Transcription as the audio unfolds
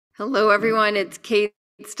Hello, everyone. It's CATE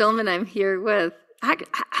STILLMAN. I'm here with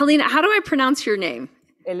Helena. How do I pronounce your name?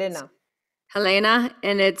 Helena. Helena,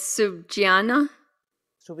 and it's Subhana.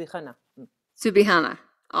 Subhana.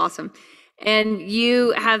 Awesome. And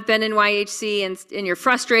you have been in YHC and you're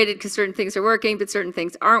frustrated because certain things are working, but certain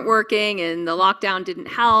things aren't working, and the lockdown didn't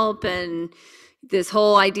help, and this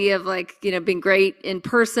whole idea of being great in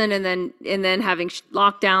person and then having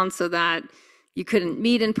lockdown so that you couldn't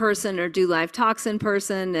meet in person or do live talks in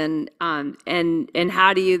person, and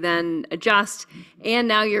how do you then adjust? And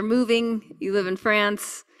now you're moving, you live in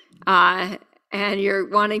France, and you're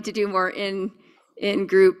wanting to do more in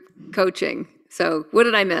group coaching. So what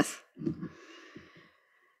did I miss?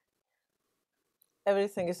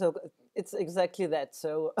 Everything is okay. It's exactly that.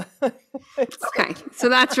 So okay. So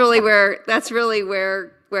that's really where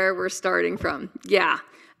we're starting from. Yeah.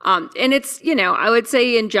 And it's, I would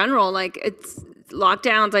say in general, it's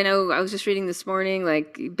lockdowns. I know I was just reading this morning,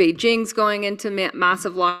 Beijing's going into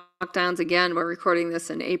massive lockdowns again. We're recording this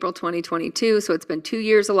in April 2022. So it's been 2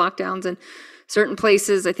 years of lockdowns in certain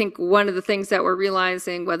places. I think one of the things that we're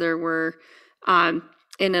realizing, whether we're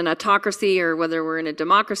in an autocracy or whether we're in a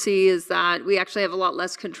democracy, is that we actually have a lot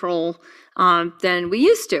less control than we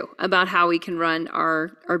used to about how we can run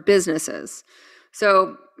our businesses.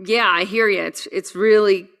 So yeah, I hear you. It's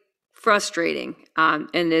really frustrating,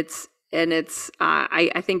 and it's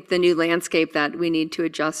I think the new landscape that we need to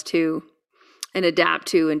adjust to and adapt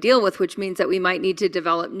to and deal with, which means that we might need to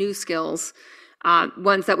develop new skills,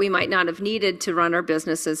 ones that we might not have needed to run our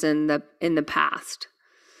businesses in the past.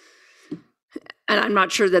 And I'm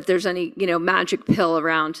not sure that there's any magic pill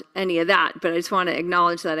around any of that, but I just want to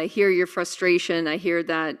acknowledge that I hear your frustration. I hear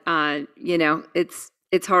that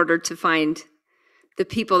it's harder to find the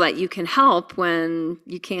people that you can help when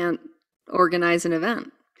you can't organize an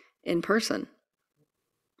event in person.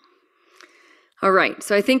 All right.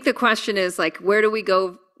 So I think the question is where do we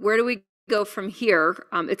go? Where do we go from here?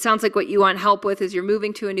 It sounds like what you want help with is you're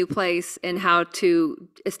moving to a new place and how to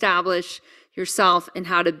establish yourself and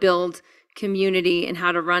how to build community and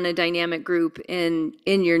how to run a dynamic group in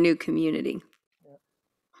your new community.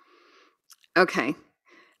 Okay.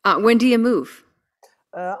 When do you move?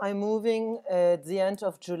 I'm moving at the end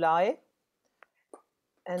of July.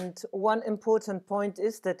 And one important point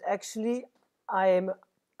is that actually I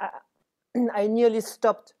nearly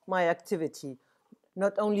stopped my activity.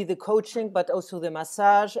 Not only the coaching, but also the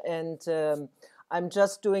massage. And I'm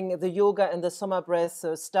just doing the yoga and the summer breath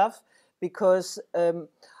stuff, because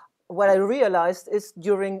what I realized is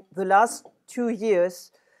during the last 2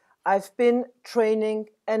 years, I've been training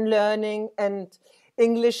and learning, and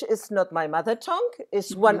English is not my mother tongue.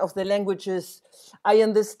 It's one of the languages I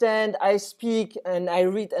understand, I speak, and I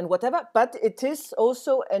read and whatever, but it is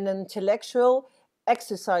also an intellectual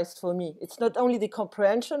exercise for me. It's not only the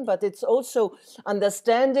comprehension, but it's also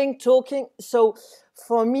understanding, talking. So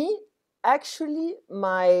for me, actually,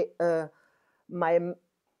 my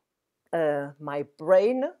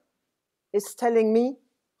brain is telling me,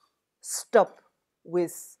 stop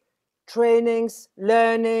with trainings,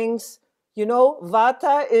 learnings.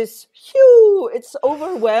 Vata is it's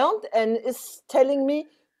overwhelmed and is telling me,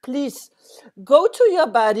 please go to your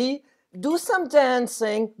body, do some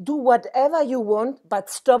dancing, do whatever you want, but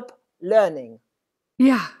stop learning.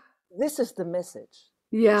 Yeah. This is the message.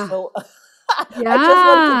 Yeah. So I just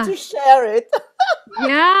wanted to share it.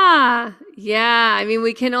 Yeah. Yeah. I mean,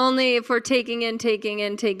 we can only, if we're taking in,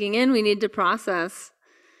 we need to process.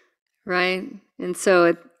 Right. And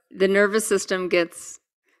so the nervous system gets,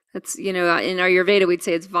 that's, in Ayurveda, we'd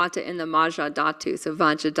say it's Vata in the Maja Dhatu. So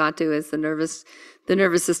Vaja Dhatu is the nervous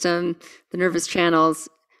system, the nervous channels,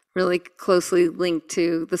 really closely linked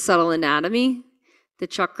to the subtle anatomy, the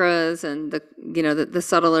chakras, and the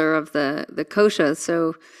subtler of the koshas.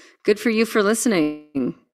 So good for you for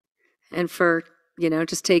listening and for,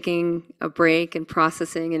 just taking a break and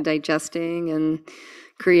processing and digesting and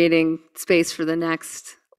creating space for the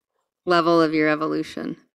next level of your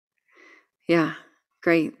evolution. Yeah.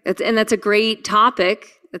 Great. That's a great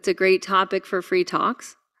topic. That's a great topic for free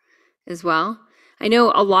talks as well. I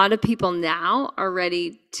know a lot of people now are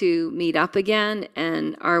ready to meet up again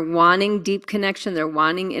and are wanting deep connection. They're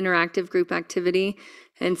wanting interactive group activity.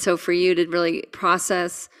 And so for you to really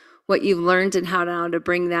process what you've learned and how to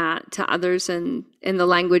bring that to others and in the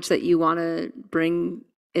language that you want to bring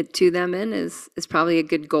it to them in is probably a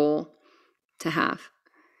good goal to have.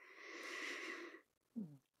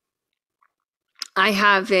 I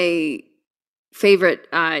have a favorite,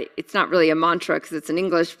 it's not really a mantra because it's in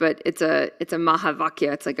English, but it's a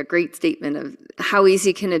Mahavakya. It's like a great statement of how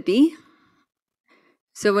easy can it be?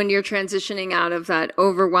 So when you're transitioning out of that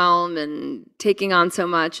overwhelm and taking on so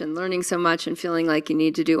much and learning so much and feeling like you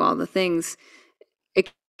need to do all the things,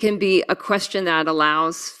 it can be a question that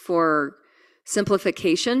allows for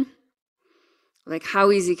simplification. Like,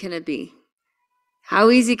 how easy can it be? How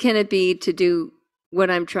easy can it be to do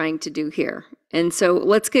what I'm trying to do here? And so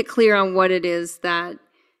let's get clear on what it is that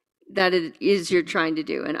it is you're trying to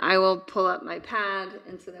do. And I will pull up my pad,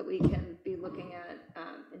 and so that we can be looking at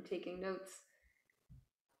and taking notes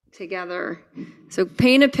together. So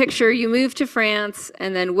paint a picture. You move to France,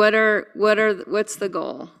 and then what's the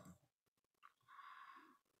goal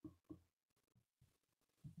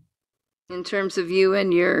in terms of you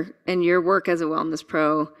and your work as a wellness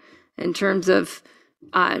pro, in terms of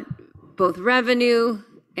both revenue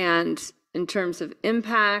and in terms of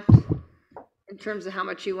impact, in terms of how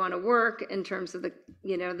much you want to work, in terms of the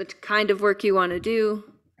kind of work you want to do?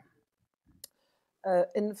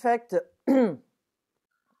 In fact,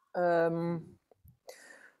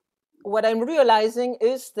 what I'm realizing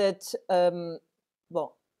is that,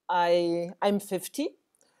 I'm 50,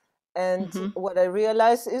 and what I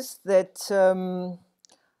realize is that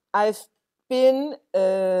I've been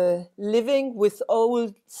living with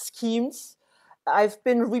old schemes. I've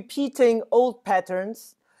been repeating old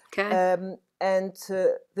patterns. Okay. And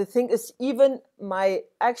the thing is, even my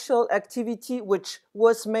actual activity, which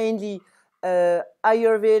was mainly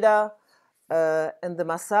Ayurveda and the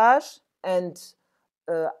massage, and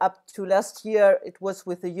up to last year, it was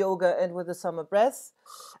with the yoga and with the summer breath.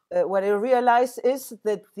 What I realized is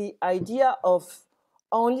that the idea of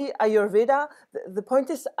only Ayurveda, the point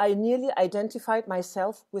is, I nearly identified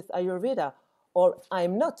myself with Ayurveda, or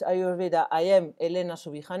I'm not Ayurveda, I am Helena,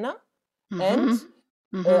 and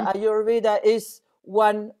Ayurveda is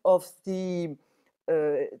one of the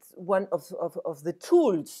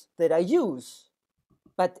tools that I use,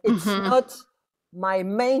 but it's not my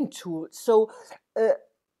main tool. So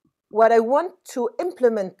what I want to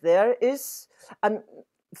implement there is,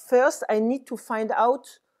 first I need to find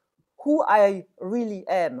out who I really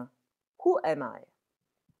am. Who am I?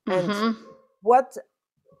 And what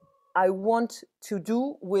I want to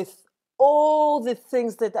do with all the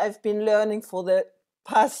things that I've been learning for the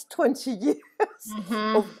past 20 years.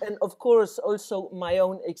 And of course, also my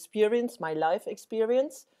own experience, my life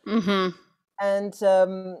experience. And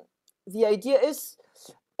the idea is,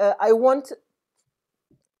 I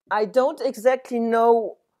don't exactly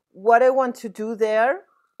know what I want to do there.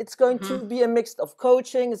 It's going to be a mix of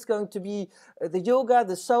coaching. It's going to be the yoga,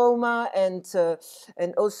 the soma, and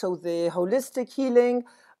also the holistic healing.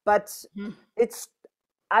 But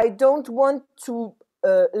I don't want to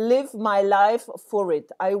live my life for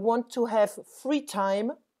it. I want to have free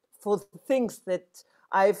time for the things that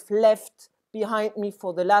I've left behind me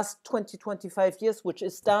for the last 25 years, which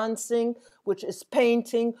is dancing, which is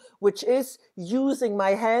painting, which is using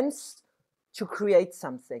my hands to create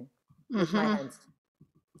something with my hands.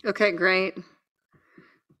 Okay, great.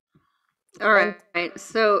 All right.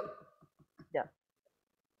 So, yeah.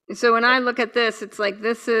 So when I look at this, it's like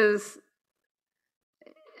this is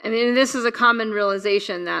a common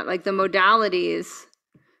realization that, like, the modalities,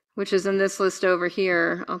 which is in this list over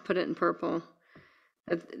here, I'll put it in purple,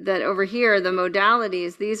 that over here, the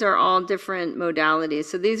modalities, these are all different modalities.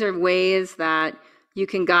 So these are ways that you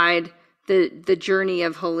can guide the journey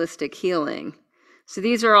of holistic healing. So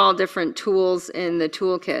these are all different tools in the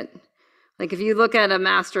toolkit. Like, if you look at a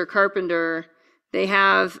master carpenter, they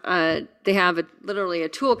have literally a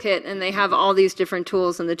toolkit, and they have all these different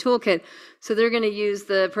tools in the toolkit. So they're going to use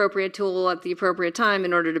the appropriate tool at the appropriate time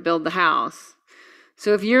in order to build the house.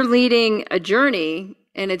 So if you're leading a journey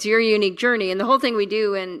and it's your unique journey, and the whole thing we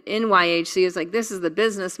do in YHC is like, this is the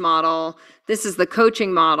business model, this is the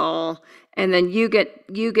coaching model, and then you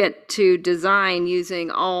get to design using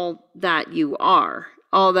all that you are,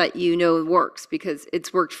 all that you know works, because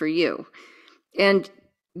it's worked for you. And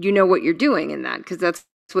you know what you're doing in that, because that's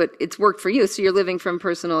what it's worked for you. So you're living from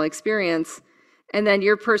personal experience. And then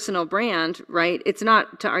your personal brand, right? It's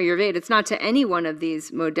not to Ayurveda, it's not to any one of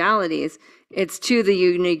these modalities. It's to the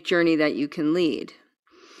unique journey that you can lead.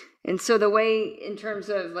 And so the way, in terms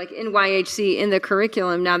of like in YHC, in the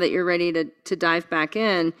curriculum, now that you're ready to dive back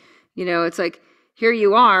in, it's like, here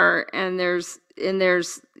you are, and there's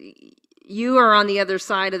you are on the other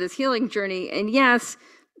side of this healing journey. And yes,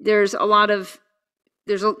 of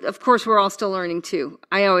course, we're all still learning too.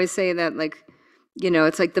 I always say that, like,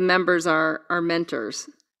 it's like the members are mentors,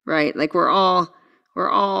 right? Like, we're all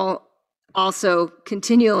also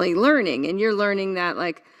continually learning, and you're learning that,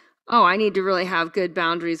 like, oh, I need to really have good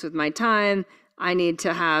boundaries with my time. I need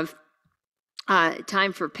to have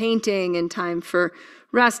time for painting and time for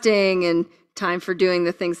resting and time for doing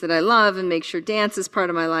the things that I love and make sure dance is part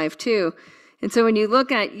of my life too. And so when you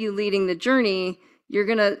look at you leading the journey, you're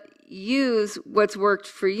going to use what's worked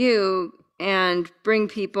for you and bring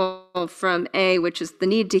people from A, which is the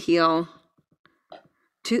need to heal,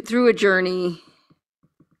 through a journey.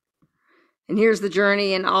 And here's the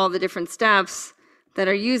journey and all the different steps that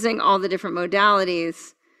are using all the different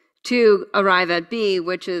modalities to arrive at B,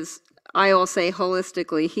 which is, I will say,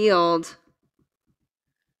 holistically healed.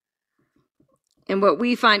 And what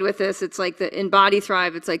we find with this, it's like in Body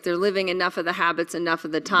Thrive, it's like they're living enough of the habits enough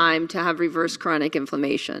of the time to have reverse chronic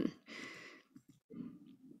inflammation.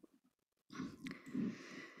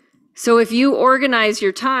 So if you organize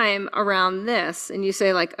your time around this and you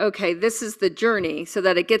say like, okay, this is the journey so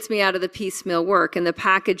that it gets me out of the piecemeal work and the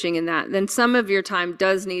packaging and that, then some of your time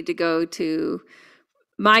does need to go to,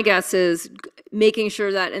 my guess is making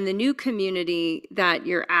sure that in the new community that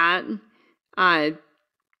you're at,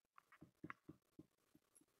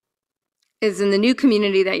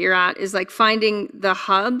 is like finding the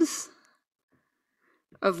hubs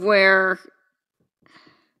of where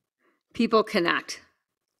people connect.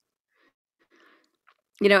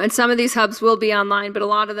 You know, and some of these hubs will be online, but a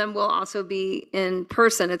lot of them will also be in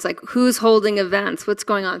person. It's like, who's holding events? What's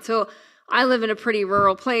going on? So I live in a pretty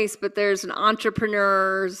rural place, but there's an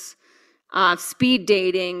entrepreneur's speed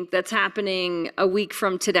dating that's happening a week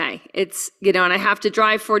from today. It's, you know, and I have to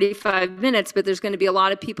drive 45 minutes, but there's going to be a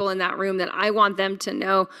lot of people in that room that I want them to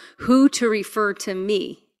know who to refer to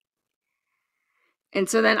me. And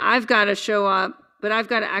so then I've got to show up, but I've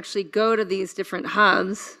got to actually go to these different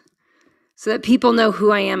hubs so that people know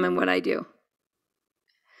who I am and what I do.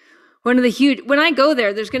 When I go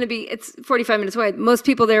there, there's going to be, it's 45 minutes away. Most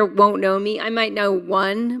people there won't know me. I might know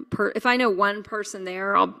if I know one person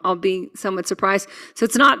there, I'll be somewhat surprised. So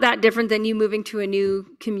it's not that different than you moving to a new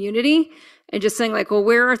community and just saying like, well,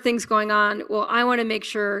 where are things going on? Well, I want to make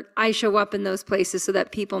sure I show up in those places so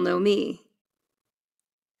that people know me.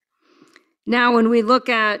 Now, when we look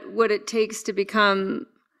at what it takes to become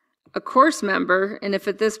a course member, and if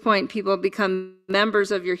at this point people become members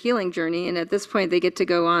of your healing journey, and at this point they get to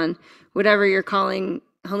go on whatever you're calling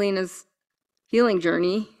Helena's healing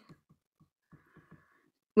journey,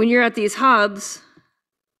 when you're at these hubs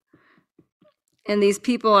and these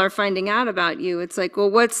people are finding out about you, it's like, well,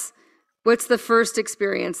 what's the first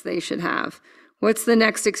experience they should have? What's the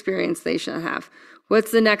next experience they should have?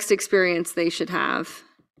 What's the next experience they should have?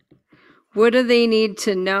 What do they need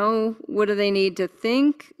to know? What do they need to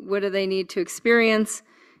think? What do they need to experience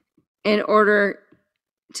in order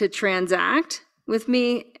to transact with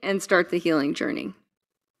me and start the healing journey?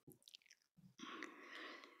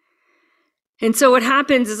 And so what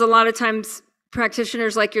happens is a lot of times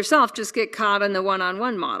practitioners like yourself just get caught in the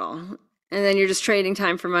one-on-one model. And then you're just trading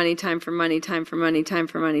time for money, time for money, time for money, time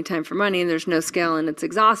for money, time for money, and there's no scale and it's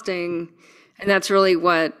exhausting. And that's really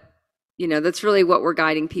what we're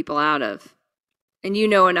guiding people out of. And you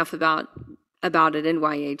know enough about it in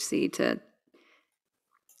YHC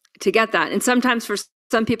to get that. And sometimes for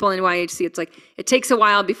some people in YHC, it's like, it takes a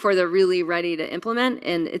while before they're really ready to implement.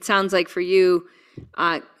 And it sounds like for you,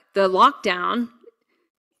 the lockdown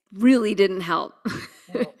really didn't help.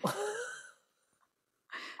 No.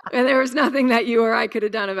 And there was nothing that you or I could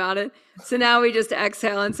have done about it. So now we just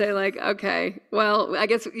exhale and say like, okay, well, I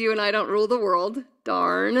guess you and I don't rule the world.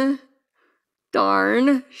 Darn,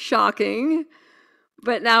 shocking.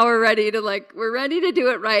 But now we're ready to do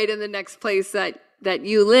it right in the next place that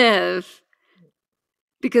you live,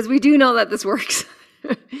 because we do know that this works.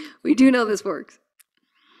 We do know this works.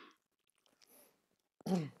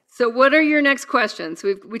 So what are your next questions?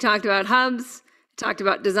 We talked about hubs, talked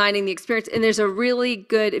about designing the experience, and there's a really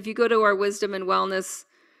good, if you go to our Wisdom and Wellness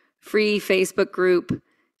free Facebook group,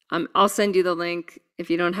 I'll send you the link if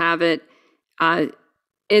you don't have it.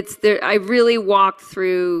 It's there. I really walked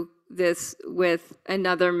through this with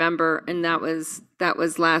another member, and that was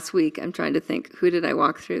last week. I'm trying to think, who did I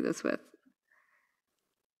walk through this with?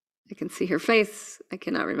 I can see her face. I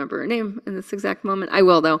cannot remember her name in this exact moment. I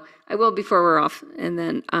will, though. I will before we're off, and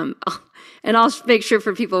then I'll make sure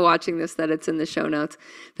for people watching this that it's in the show notes.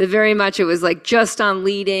 But very much it was like just on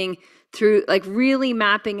leading through, like really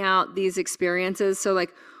mapping out these experiences. So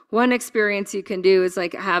like one experience you can do is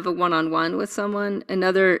like have a one-on-one with someone.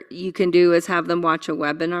 Another you can do is have them watch a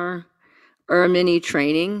webinar or a mini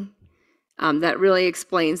training that really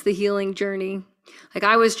explains the healing journey. Like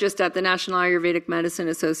I was just at the National Ayurvedic Medicine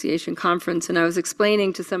Association conference, and I was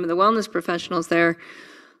explaining to some of the wellness professionals there,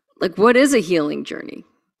 like, what is a healing journey?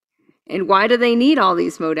 And why do they need all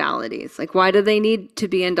these modalities? Like, why do they need to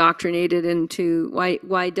be indoctrinated into,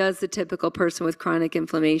 why does the typical person with chronic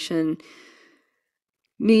inflammation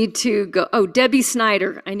need to go. Oh, Debbie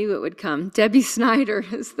Snyder. I knew it would come. Debbie Snyder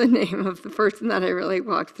is the name of the person that I really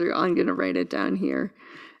walked through. I'm going to write it down here.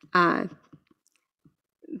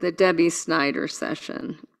 The Debbie Snyder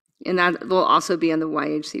session. And that will also be on the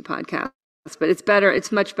YHC podcast. But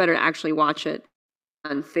it's much better to actually watch it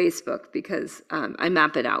on Facebook because I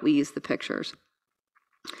map it out. We use the pictures.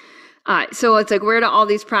 So it's like, where do all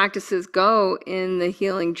these practices go in the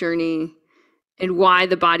healing journey, and why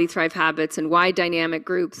the Body Thrive habits and why dynamic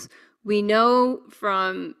groups? We know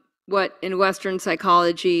from what in Western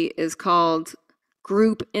psychology is called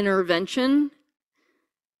group intervention.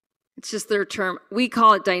 It's just their term. We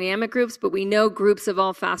call it dynamic groups, but we know groups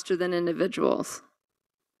evolve faster than individuals.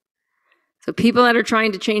 So people that are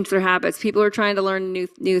trying to change their habits, people who are trying to learn a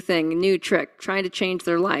new thing, a new trick, trying to change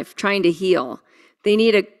their life, trying to heal, they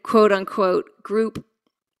need a quote unquote group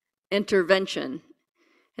intervention.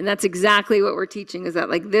 And that's exactly what we're teaching, is that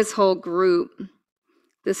like this whole group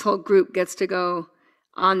gets to go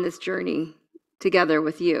on this journey together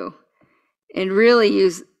with you and really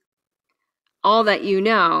use all that you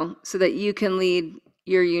know so that you can lead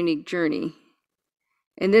your unique journey.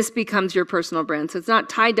 And this becomes your personal brand. So it's not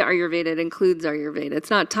tied to Ayurveda, it includes Ayurveda. It's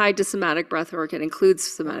not tied to somatic breathwork, it includes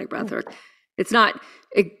somatic breathwork. It's not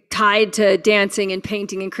tied to dancing and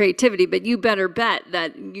painting and creativity, but you better bet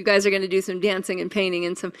that you guys are going to do some dancing and painting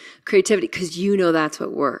and some creativity because you know that's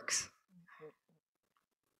what works.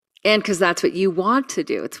 And because that's what you want to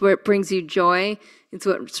do. It's what brings you joy. It's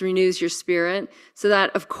what renews your spirit. So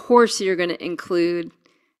that, of course, you're going to include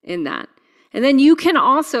in that. And then you can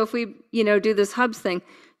also, if we, do this hubs thing,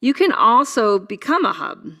 you can also become a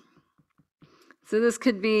hub. So this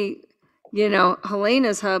could be,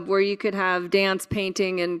 Helena's hub, where you could have dance,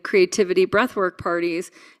 painting, and creativity breathwork parties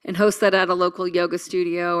and host that at a local yoga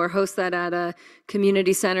studio or host that at a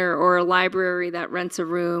community center or a library that rents a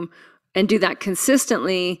room, and do that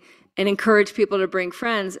consistently and encourage people to bring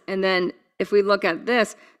friends. And then if we look at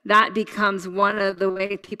this, that becomes one of the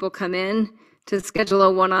ways people come in to schedule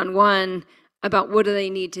a one-on-one about what do they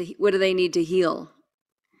need to heal.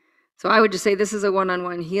 So I would just say this is a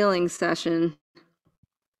one-on-one healing session.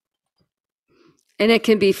 And it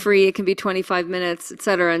can be free, it can be 25 minutes, et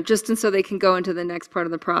cetera, and so they can go into the next part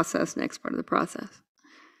of the process.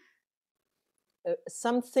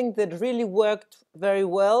 Something that really worked very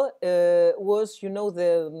well was,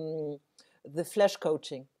 the flash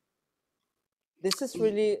coaching. This is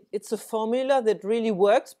really, it's a formula that really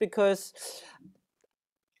works, because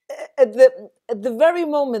at the very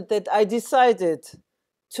moment that I decided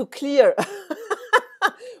to clear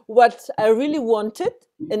what I really wanted,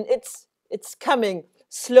 and it's coming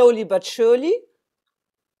slowly but surely,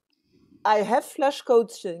 I have flash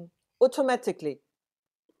coaching automatically.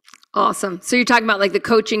 Awesome. So you're talking about like the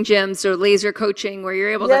coaching gyms or laser coaching where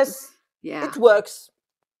you're able to... Yeah. It works.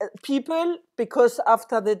 People, because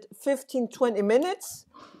after the 15-20 minutes,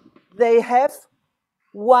 they have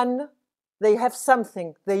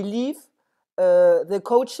something. They leave the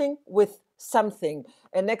coaching with something,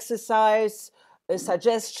 an exercise, a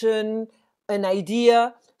suggestion, an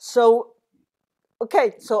idea. So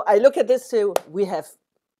I look at this, so we have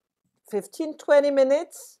 15-20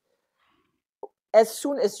 minutes. As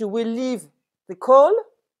soon as you will leave the call,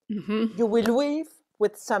 you will leave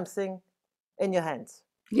with something in your hands.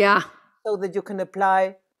 Yeah. So that you can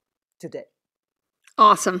apply today.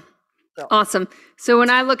 Awesome. Awesome. So when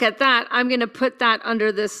I look at that, I'm going to put that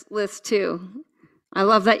under this list too. I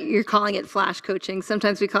love that you're calling it flash coaching.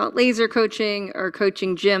 Sometimes we call it laser coaching or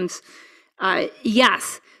coaching gyms.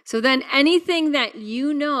 Yes. So then anything that you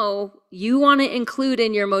want to include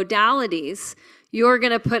in your modalities, you're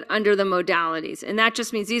going to put under the modalities. And that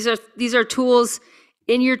just means these are tools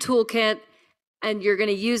in your toolkit, and you're going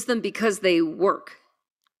to use them because they work.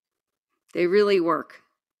 They really work.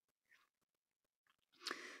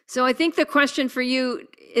 So I think the question for you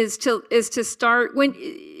is to start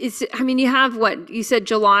you have what you said,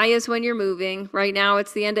 July is when you're moving. Right now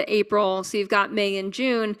it's the end of April, so you've got May and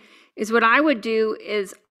June. Is what I would do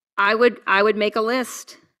is I would make a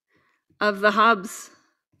list of the hubs,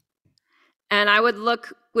 and I would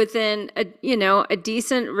look within a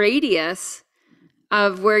decent radius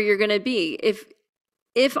of where you're going to be.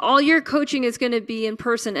 If all your coaching is going to be in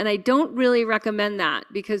person, and I don't really recommend that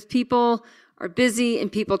because people are busy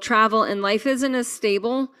and people travel and life isn't as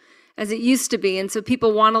stable as it used to be. And so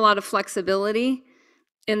people want a lot of flexibility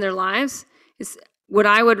in their lives. What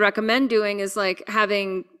I would recommend doing is like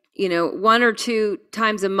having, 1 or 2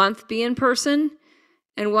 times a month be in person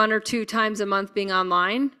and 1 or 2 times a month being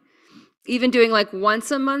online. Even doing like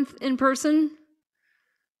once a month in person,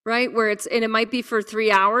 right? And it might be for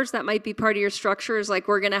 3 hours. That might be part of your structure, is like,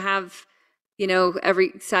 we're going to have,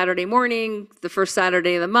 every Saturday morning, the first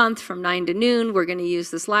Saturday of the month from 9 to noon, we're going to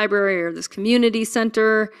use this library or this community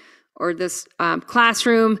center or this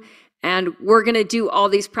classroom. And we're going to do all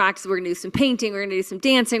these practices. We're going to do some painting. We're going to do some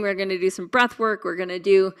dancing. We're going to do some breath work. We're going to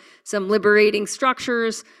do some liberating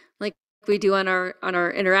structures like we do on our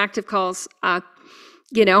interactive calls.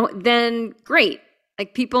 Then great.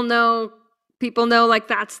 Like people know like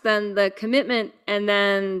that's then the commitment. And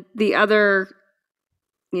then the other,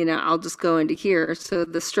 I'll just go into here. So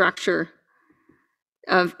the structure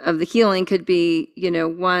of the healing could be,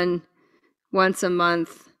 once a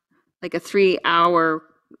month, like a 3-hour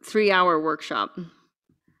workshop.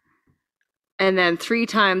 And then 3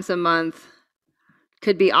 times a month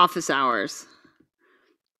could be office hours.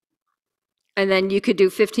 And then you could do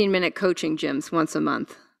 15-minute coaching gyms once a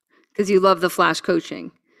month because you love the flash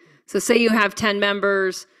coaching. So say you have 10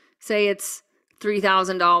 members, say it's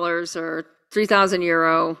 $3,000 or 3,000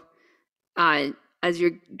 euro as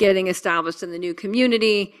you're getting established in the new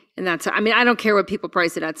community. And I don't care what people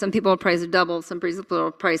price it at. Some people will price it double. Some people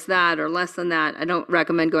will price that or less than that. I don't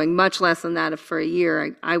recommend going much less than that for a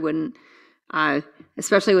year. I wouldn't,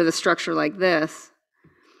 especially with a structure like this.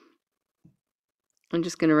 I'm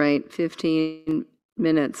just going to write 15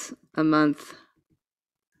 minutes a month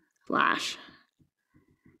flash.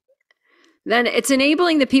 Then it's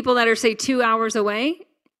enabling the people that are, say, 2 hours away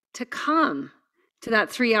to come to that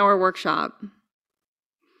 3-hour workshop,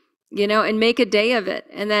 and make a day of it.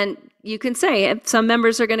 And then you can say if some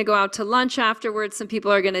members are going to go out to lunch afterwards, some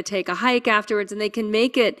people are going to take a hike afterwards, and they can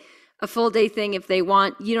make it a full day thing if they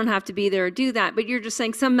want. You don't have to be there or do that, but you're just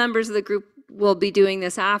saying some members of the group will be doing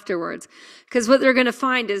this afterwards. Because what they're going to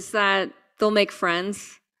find is that they'll make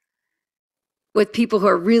friends with people who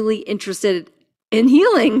are really interested in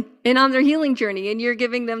healing and on their healing journey, and you're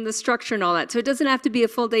giving them the structure and all that. So it doesn't have to be a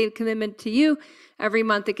full day commitment to you every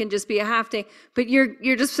month. It can just be a half day, but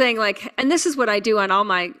you're just saying like, and this is what I do on all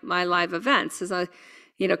my live events is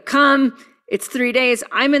come, it's 3 days.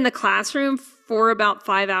 I'm in the classroom for about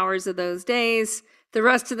 5 hours of those days. The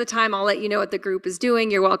rest of the time, I'll let you know what the group is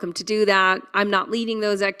doing. You're welcome to do that. I'm not leading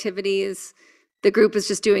those activities. The group is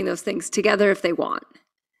just doing those things together if they want.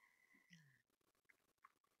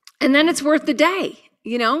 And then it's worth the day,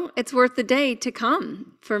 it's worth the day to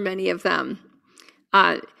come for many of them.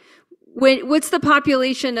 What's the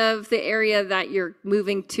population of the area that you're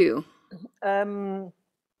moving to? I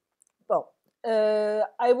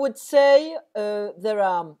would say there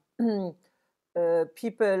are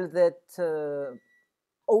people that,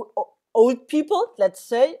 old people, let's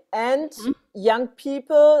say, and young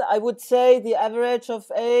people. I would say the average of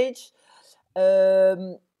age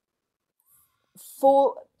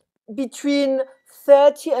for between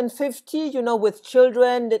 30 and 50, with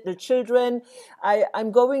children, little children.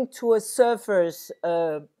 I'm going to a surfer's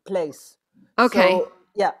place. Okay.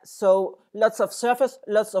 So lots of surfers,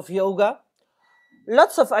 lots of yoga,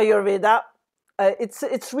 lots of Ayurveda.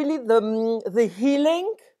 It's really the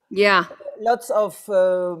healing. Yeah. Lots of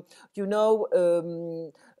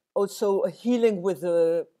also healing with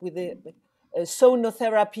the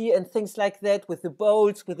sonotherapy and things like that, with the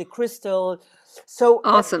bowls, with the crystal. So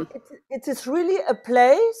awesome. It is really a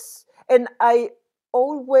place, and I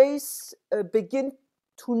always begin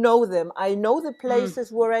to know them. I know the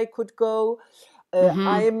places where I could go.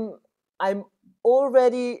 I'm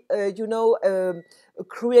already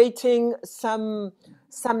creating some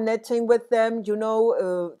netting with them.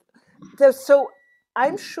 So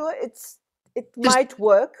I'm sure it might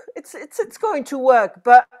work. It's going to work,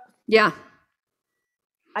 but yeah.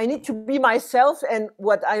 I need to be myself and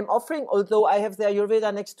what I'm offering, although I have the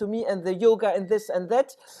Ayurveda next to me and the yoga and this and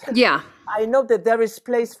that. Yeah. I know that there is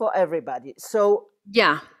place for everybody. So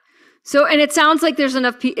yeah. So, and it sounds like there's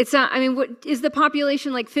enough people. It's not, what is the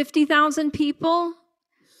population, like 50,000 people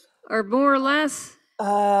or more or less?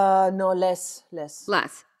 No, less.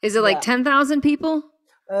 Less. Is it like 10,000 people?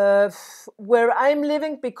 Where I'm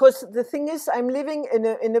living, because the thing is, I'm living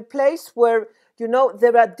in a place where,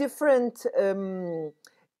 there are different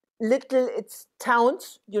it's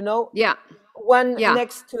towns, Yeah. one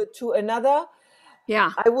next to another.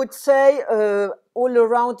 Yeah. I would say all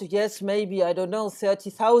around, yes, maybe, I don't know,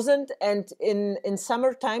 30,000. And in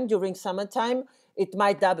summertime, during summertime, it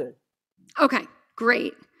might double. Okay,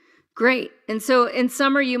 great. And so in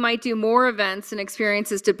summer, you might do more events and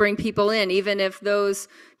experiences to bring people in. Even if those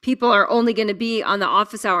people are only going to be on the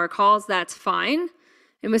office hour calls, that's fine.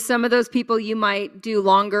 And with some of those people, you might do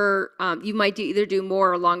longer, either do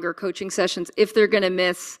more or longer coaching sessions if they're going to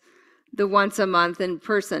miss the once a month in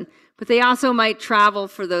person. But they also might travel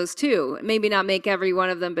for those too. Maybe not make every one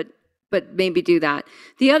of them, but but maybe do that.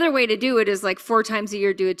 The other way to do it is like 4 times a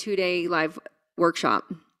year, do a 2-day live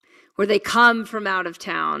workshop where they come from out of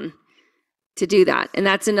town to do that. And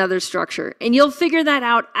that's another structure. And you'll figure that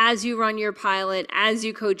out as you run your pilot, as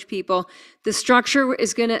you coach people. The structure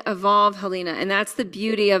is going to evolve, Helena. And that's the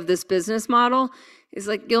beauty of this business model, is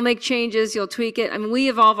like you'll make changes, you'll tweak it. I mean, we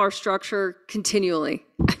evolve our structure continually.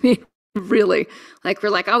 I mean, really. Like we're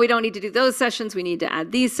like, oh, we don't need to do those sessions. We need to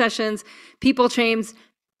add these sessions. People change,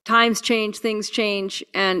 times change, things change,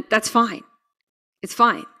 and that's fine. It's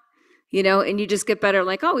fine. You know, and you just get better.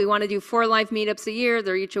 Like, oh, we want to do 4 live meetups a year.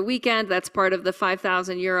 They're each a weekend. That's part of the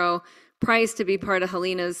 5,000 euro price to be part of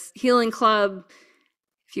Helena's healing club.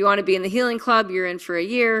 If you want to be in the healing club, you're in for a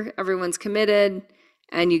year. Everyone's committed,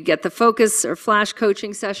 and you get the focus or flash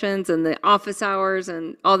coaching sessions and the office hours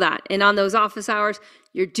and all that. And on those office hours,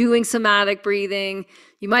 you're doing somatic breathing.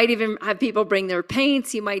 You might even have people bring their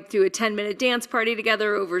paints. You might do a 10-minute dance party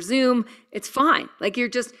together over Zoom. It's fine. Like you're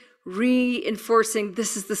just reinforcing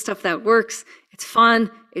this is the stuff that works. It's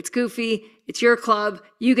fun. It's goofy. It's your club.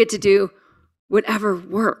 You get to do whatever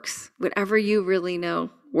works, whatever you really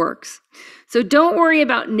know works. So don't worry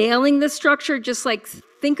about nailing the structure. Just like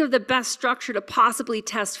think of the best structure to possibly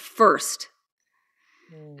test first.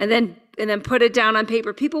 And then put it down on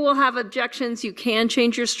paper. People will have objections. You can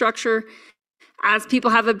change your structure as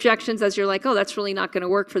people have objections, as you're like, oh, that's really not going to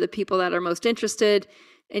work for the people that are most interested.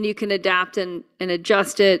 And you can adapt and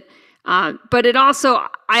adjust it. But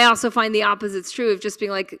I also find the opposite's true of just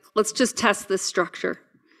being like, let's just test this structure.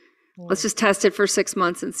 Let's just test it for 6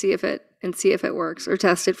 months and see if it works, or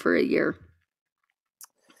test it for a year.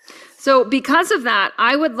 So because of that,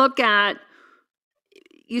 I would look at,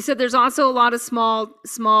 you said there's also a lot of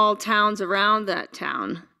small towns around that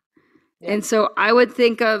town. Yeah. And so I would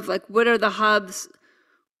think of like, what are the hubs?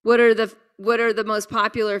 What are the most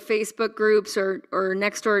popular Facebook groups or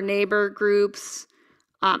next door neighbor groups?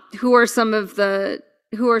 Who are some of the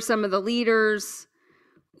leaders?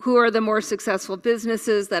 Who are the more successful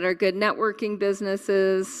businesses that are good networking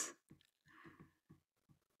businesses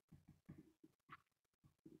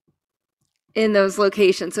in those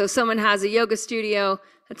locations? So if someone has a yoga studio,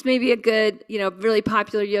 that's maybe a good, really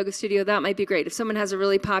popular yoga studio, that might be great. If someone has a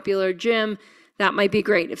really popular gym, that might be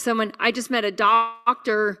great. I just met a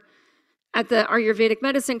doctor at the Ayurvedic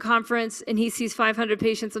medicine conference, and he sees 500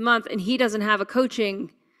 patients a month, and he doesn't have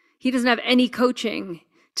any coaching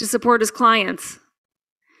to support his clients.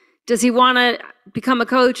 Does he want to become a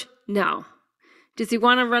coach? No. Does he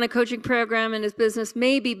want to run a coaching program in his business?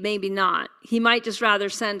 Maybe, maybe not. He might just rather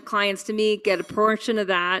send clients to me, get a portion of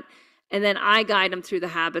that, and then I guide them through the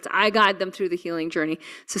habits. I guide them through the healing journey.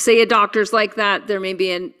 So say a doctor's like that, there may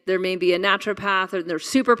be a naturopath, or they're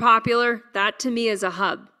super popular. That to me is a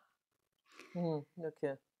hub.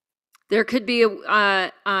 Okay. There could be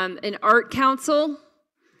an art council,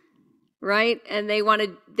 right? And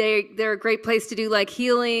they're a great place to do like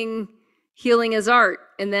healing as art.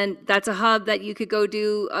 And then that's a hub that you could go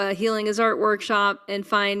do a healing as art workshop and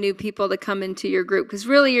find new people to come into your group. Because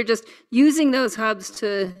really you're just using those hubs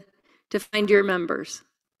to find your members.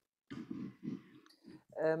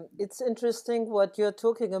 It's interesting what you're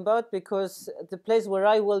talking about, because the place where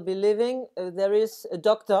I will be living, there is a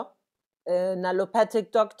doctor, an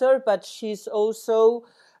allopathic doctor, but she's also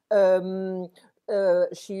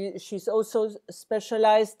she's also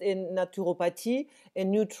specialized in naturopathy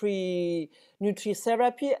and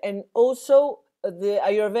nutritherapy, and also the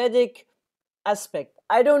Ayurvedic aspect.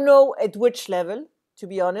 I don't know at which level, to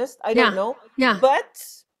be honest. I don't know. Yeah.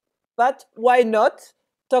 But why not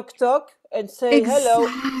talk and say hello?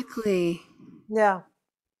 Exactly. Yeah.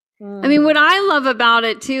 I mean, what I love about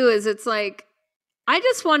it too is it's like, I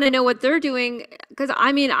just want to know what they're doing, because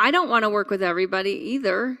I mean, I don't want to work with everybody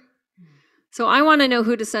either. So I want to know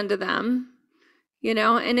who to send to them,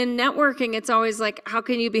 and in networking, it's always like, how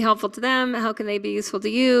can you be helpful to them? How can they be useful to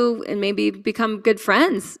you? And maybe become good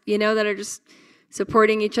friends, that are just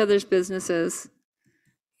supporting each other's businesses.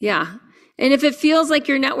 Yeah. And if it feels like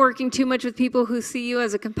you're networking too much with people who see you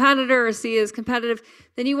as a competitor or see you as competitive,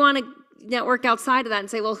 then you want to network outside of that and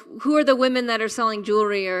say, well, who are the women that are selling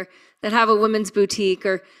jewelry or that have a women's boutique,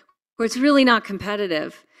 or where it's really not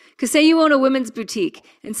competitive? Because say you own a women's boutique,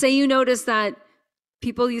 and say you notice that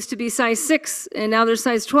people used to be size 6 and now they're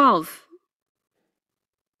size 12,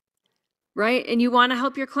 right? And you want to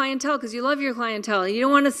help your clientele because you love your clientele. You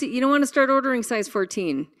don't want to start ordering size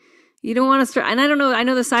 14. You don't want to start, and I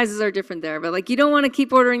know the sizes are different there, but like you don't want to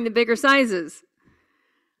keep ordering the bigger sizes,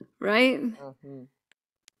 right? Mm-hmm.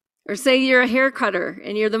 Or say you're a hair cutter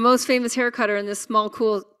and you're the most famous hair cutter in this small,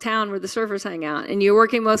 cool town where the surfers hang out, and you're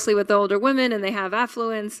working mostly with the older women and they have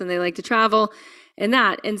affluence and they like to travel, in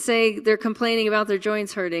that and say they're complaining about their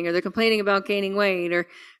joints hurting, or they're complaining about gaining weight, or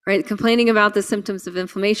complaining about the symptoms of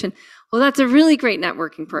inflammation. Well, that's a really great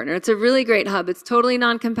networking partner. It's a really great hub. It's totally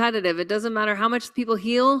non-competitive. It doesn't matter how much people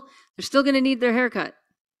heal, they're still going to need their haircut.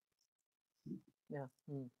 Yeah.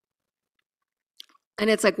 Mm. And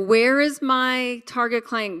it's like, where is my target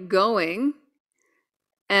client going?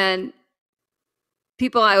 And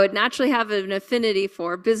people I would naturally have an affinity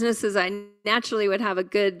for, businesses I naturally would have a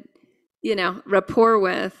good, rapport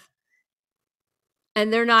with,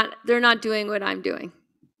 and they're not doing what I'm doing.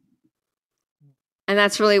 And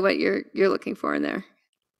that's really what you're looking for in there.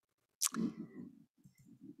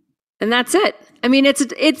 And that's it. I mean,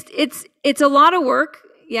 it's a lot of work,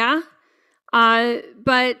 yeah.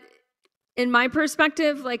 But in my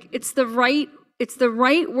perspective, like, it's the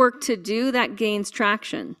right work to do that gains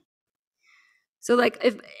traction. So like,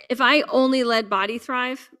 if I only led Body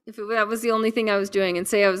Thrive, if that was the only thing I was doing, and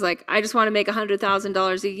say I was like, I just want to make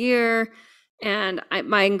 $100,000 a year, and I'm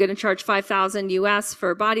going to charge $5,000 US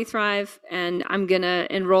for Body Thrive, and I'm going to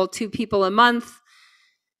enroll 2 people a month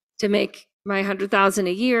to make my $100,000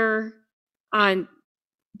 a year.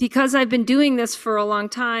 Because I've been doing this for a long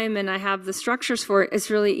time and I have the structures for it, it's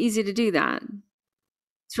really easy to do that.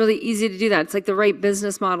 It's really easy to do that. It's like the right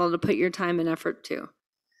business model to put your time and effort to.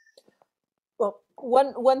 Well,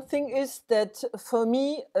 one thing is that for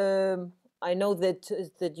me, I know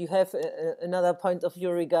that you have another point of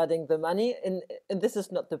view regarding the money, and this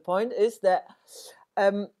is not the point. Is that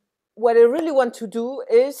what I really want to do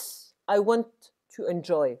is I want to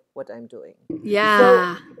enjoy what I'm doing. Yeah.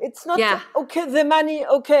 So it's not okay. The money,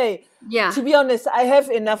 okay. Yeah. To be honest, I have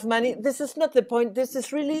enough money. This is not the point. This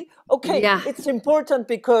is really okay. Yeah. It's important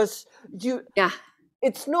because you. Yeah.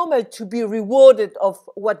 It's normal to be rewarded of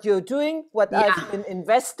what you're doing, what I've been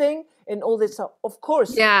investing in all this. Of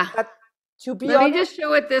course. Yeah. But to be Let honest, me just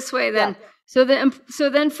show it this way then. Yeah. So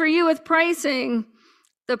then for you with pricing,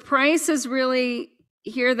 the price is really,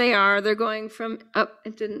 here they are. They're going from up.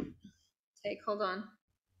 It didn't take. Hold on.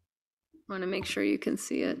 I want to make sure you can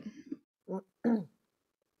see it.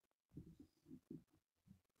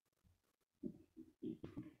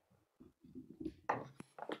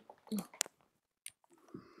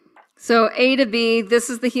 So A to B, this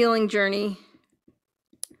is the healing journey.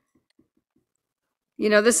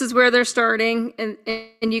 This is where they're starting,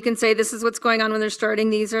 and you can say this is what's going on when they're starting.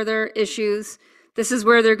 These are their issues. This is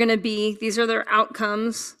where they're going to be. These are their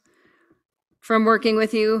outcomes from working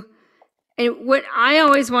with you. And what I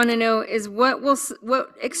always want to know is what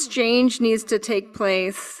exchange needs to take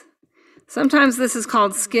place. Sometimes this is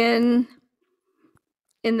called skin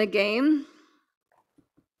in the game.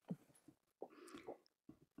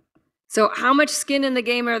 So how much skin in the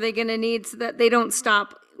game are they going to need so that they don't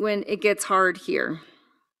stop when it gets hard here?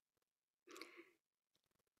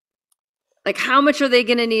 Like, how much are they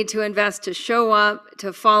going to need to invest to show up,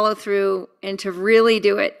 to follow through, and to really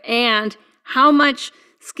do it? And how much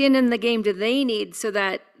skin in the game do they need so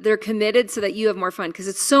that they're committed, so that you have more fun? Because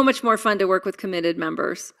it's so much more fun to work with committed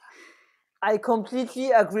members. I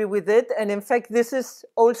completely agree with it. And in fact, this is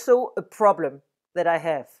also a problem that I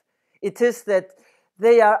have. It is that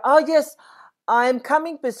they are, oh yes, I'm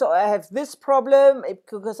coming, so I have this problem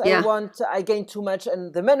because I gain too much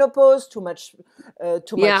in the menopause, too much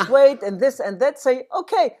weight, and this and that. Say,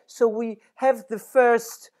 okay, so we have the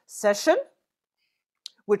first session,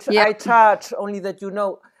 which I charge only that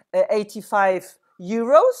 85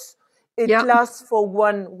 euros. It lasts for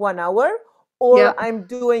one hour. Or I'm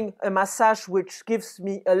doing a massage, which gives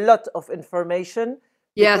me a lot of information.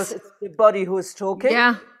 Because it's the body who is talking.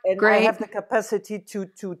 Yeah, and great. I have the capacity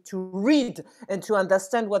to read and to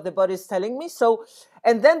understand what the body is telling me. So,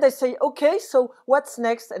 and then they say, okay, so what's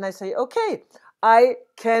next? And I say, okay, I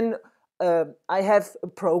have a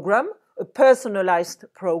program, a personalized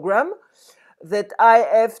program that I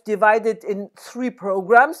have divided in 3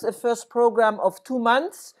 programs. A first program of 2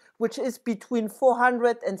 months, which is between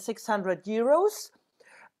 400 and 600 euros.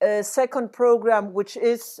 A second program, which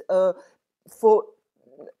is for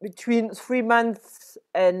between 3 months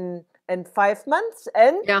and 5 months,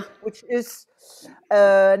 and which is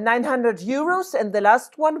 900 euros. And the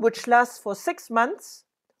last one, which lasts for 6 months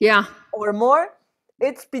or more,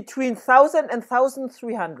 it's between 1,000 and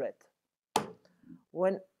 1,300.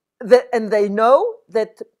 And they know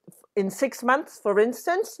that in 6 months, for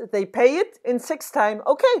instance, they pay it in 6 times.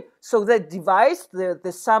 Okay, so they divide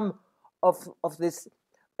the sum of this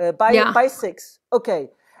by 6.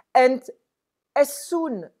 Okay, and as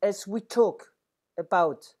soon as we talk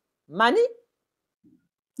about money,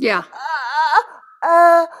 it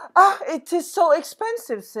is so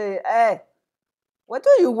expensive. Say, what do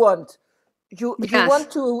you want? You Yes.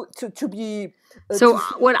 want to be So to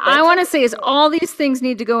feel what I better? want to say is all these things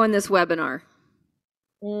need to go in this webinar.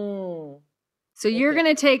 Mm, So you're okay.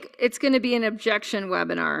 going to it's going to be an objection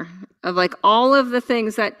webinar of like all of the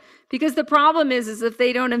things that, because the problem is if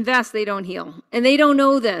they don't invest, they don't heal. And they don't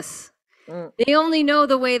know this. Mm. They only know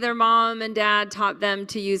the way their mom and dad taught them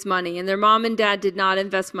to use money. And their mom and dad did not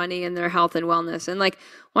invest money in their health and wellness. And like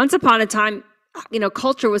once upon a time,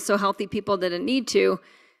 culture was so healthy, people didn't need to.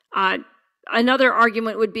 Another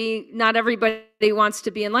argument would be not everybody wants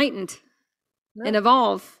to be enlightened and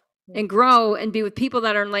evolve and grow and be with people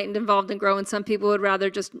that are enlightened, involved, and grow. And some people would rather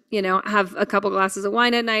just, have a couple glasses of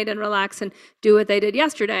wine at night and relax and do what they did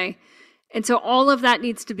yesterday. And so all of that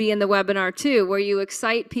needs to be in the webinar too, where you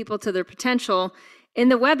excite people to their potential. In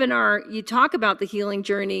the webinar, you talk about the healing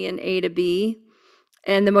journey in A to B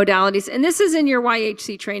and the modalities. And this is in your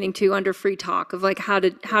YHC training too, under free talk of like how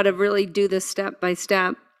to really do this step by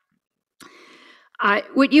step.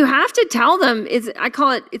 What you have to tell them is, I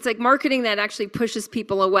call it's like marketing that actually pushes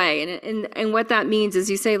people away. And what that means is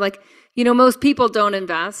you say like, most people don't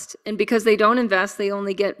invest. And because they don't invest, they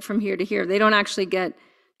only get from here to here. They don't actually get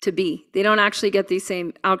to B. They don't actually get these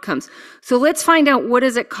same outcomes. So let's find out, what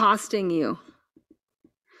is it costing you?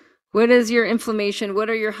 What is your inflammation? What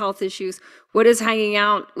are your health issues? What is hanging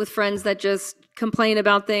out with friends that just complain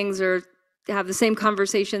about things or have the same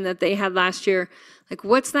conversation that they had last year? Like,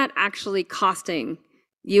 what's that actually costing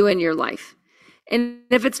you in your life? And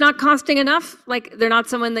if it's not costing enough, like they're not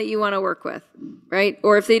someone that you want to work with, right?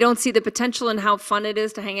 Or if they don't see the potential and how fun it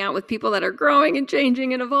is to hang out with people that are growing and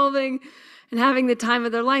changing and evolving and having the time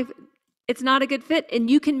of their life, it's not a good fit. And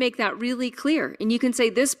you can make that really clear. And you can say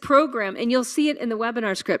this program, and you'll see it in the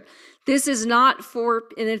webinar script. This is not for,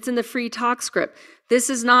 and it's in the free talk script. This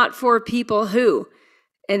is not for people who,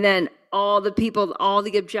 and then all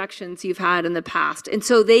the objections you've had in the past. And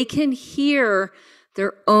so they can hear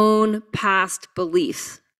their own past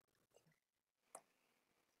beliefs.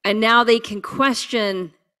 And now they can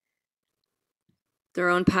question their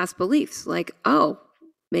own past beliefs. Like, oh,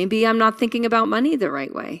 maybe I'm not thinking about money the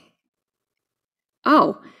right way.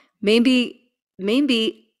 Oh, maybe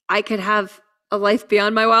I could have a life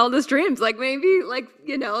beyond my wildest dreams. Like maybe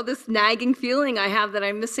this nagging feeling I have that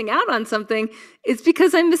I'm missing out on something is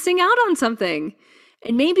because I'm missing out on something.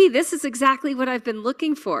 And maybe this is exactly what I've been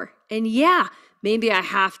looking for. And yeah, maybe I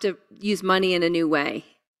have to use money in a new way.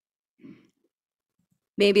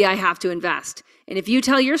 Maybe I have to invest. And if you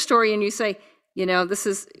tell your story and you say, this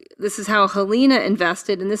is how Helena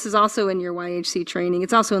invested, and this is also in your YHC training.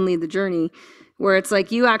 It's also in Lead the Journey, where it's like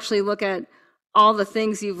you actually look at all the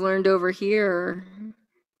things you've learned over here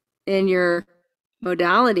in your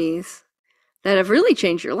modalities that have really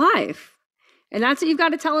changed your life. And that's what you've got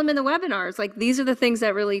to tell them in the webinars. Like, these are the things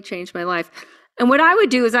that really changed my life. And what I would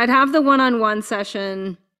do is I'd have the one-on-one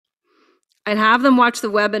session. I'd have them watch the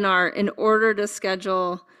webinar in order to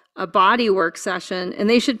schedule a body work session, and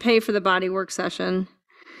they should pay for the body work session.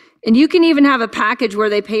 And you can even have a package where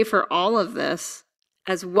they pay for all of this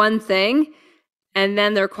as one thing, and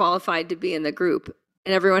then they're qualified to be in the group.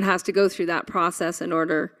 And everyone has to go through that process in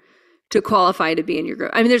order to qualify to be in your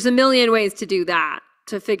group. I mean, there's a million ways to do that,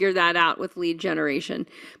 to figure that out with lead generation.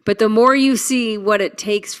 But the more you see what it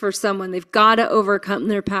takes for someone, they've got to overcome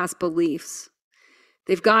their past beliefs.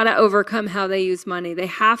 They've got to overcome how they use money. They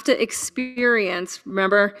have to experience,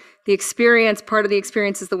 remember, the experience, part of the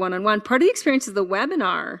experience is the one-on-one, part of the experience is the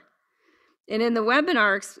webinar. And in the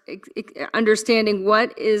webinar, understanding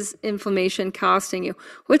what is inflammation costing you.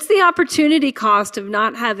 What's the opportunity cost of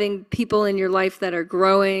not having people in your life that are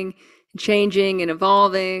growing, and changing, and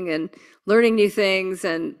evolving, and learning new things,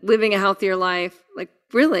 and living a healthier life? Like,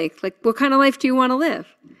 really, like, what kind of life do you want to live?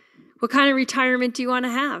 What kind of retirement do you want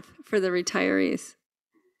to have for the retirees?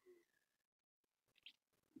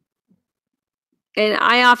 And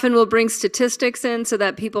I often will bring statistics in so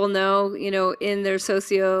that people know, in their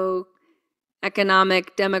socioeconomic,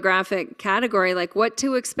 demographic category, like what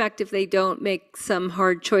to expect if they don't make some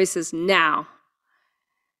hard choices now.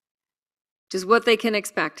 Just what they can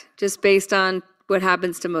expect, just based on what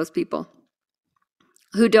happens to most people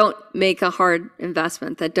who don't make a hard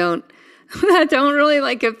investment, that don't really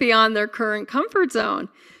like get beyond their current comfort zone.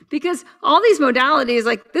 Because all these modalities,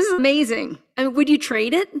 like, this is amazing. I mean, would you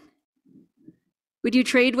trade it? Would you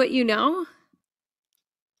trade what you know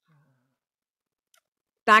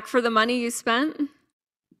back for the money you spent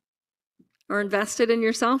or invested in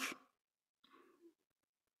yourself?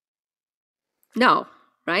 No,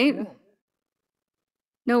 right?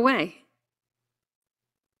 No way.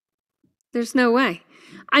 There's no way.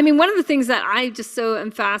 I mean, one of the things that I just so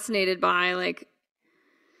am fascinated by, like,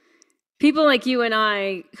 people like you and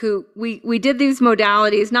I, who we did these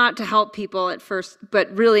modalities not to help people at first, but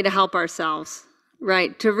really to help ourselves,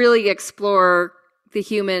 right? To really explore the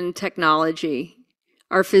human technology,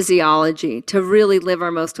 our physiology, to really live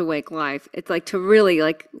our most awake life. It's like to really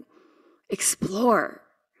like explore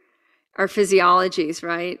our physiologies,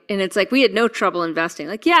 right? And it's like we had no trouble investing.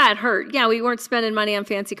 Like, yeah, it hurt. Yeah, we weren't spending money on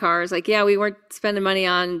fancy cars. Like, yeah, we weren't spending money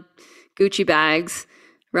on Gucci bags,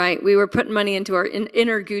 right? We were putting money into our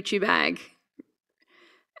inner Gucci bag.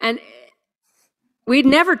 And we'd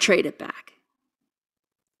never trade it back.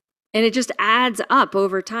 And it just adds up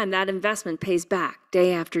over time. That investment pays back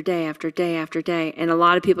day after day after day after day. And a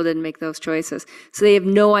lot of people didn't make those choices. So they have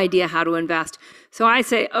no idea how to invest. So I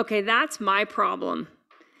say, okay, that's my problem.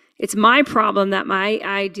 It's my problem that my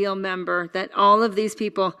ideal member, that all of these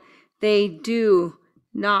people, they do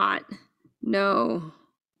not know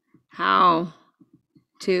how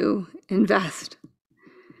to invest.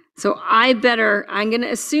 So I'm going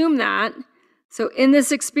to assume that. So in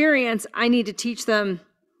this experience, I need to teach them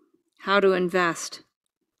how to invest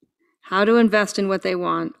in what they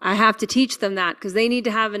want. I have to teach them that because they need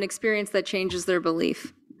to have an experience that changes their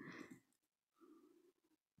belief.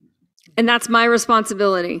 And that's my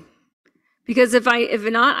responsibility. Because if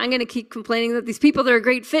not, I'm going to keep complaining that these people that are a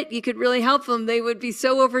great fit, you could really help them. They would be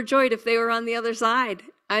so overjoyed if they were on the other side.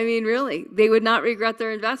 I mean, really, they would not regret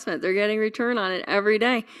their investment. They're getting return on it every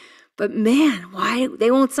day. But man, why they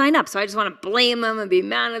won't sign up? So I just want to blame them and be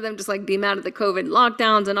mad at them, just like be mad at the COVID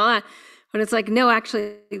lockdowns and all that. But it's like, no,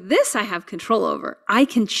 actually, this I have control over. I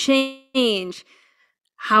can change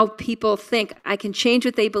how people think. I can change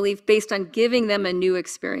what they believe based on giving them a new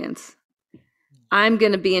experience. I'm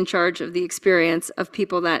going to be in charge of the experience of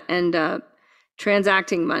people that end up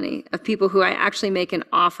transacting money, of people who I actually make an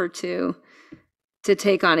offer to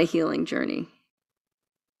take on a healing journey.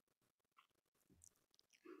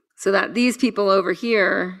 So that these people over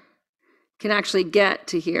here can actually get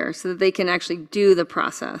to here, so that they can actually do the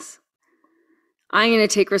process. I'm going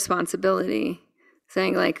to take responsibility,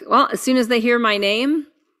 saying like, well, as soon as they hear my name,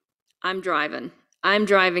 I'm driving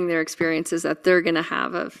their experiences that they're going to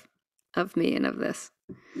have of me and of this.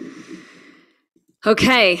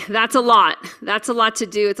 Okay, that's a lot. That's a lot to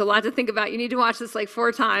do. It's a lot to think about. You need to watch this like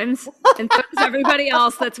 4 times. And so does everybody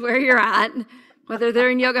else that's where you're at, whether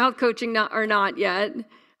they're in yoga health coaching or not yet.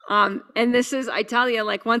 And this is, I tell you,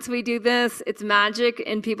 like once we do this, it's magic.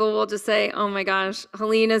 And people will just say, oh my gosh,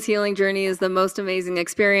 Helena's healing journey is the most amazing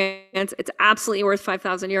experience. It's absolutely worth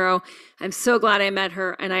 5,000 euro. I'm so glad I met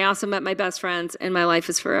her. And I also met my best friends, and my life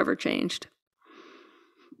is forever changed.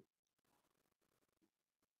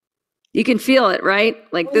 You can feel it, right?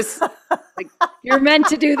 Like this, like you're meant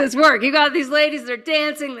to do this work. You got these ladies, they're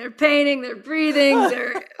dancing, they're painting, they're breathing,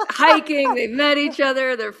 they're hiking, they've met each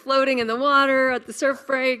other, they're floating in the water at the surf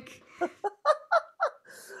break.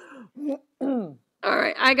 All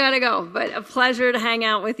right, I gotta go, but a pleasure to hang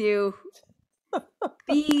out with you.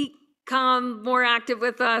 Become more active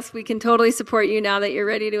with us. We can totally support you now that you're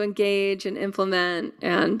ready to engage and implement.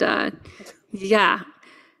 And yeah.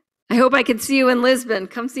 I hope I can see you in Lisbon.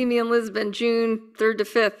 Come see me in Lisbon, June 3rd to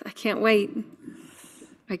 5th. I can't wait.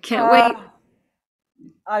 I can't wait.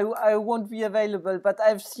 I won't be available, but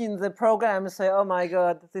I've seen the program and say, oh my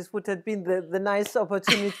God, this would have been the nice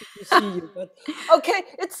opportunity to see you. But okay,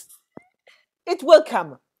 it will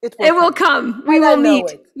come. It will come. We will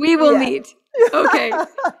meet. We will meet. Okay. Okay,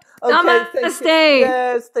 Namaste.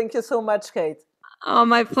 Yes, thank you so much, Kate. Oh,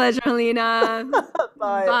 my pleasure, Helena.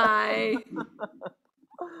 Bye. Bye.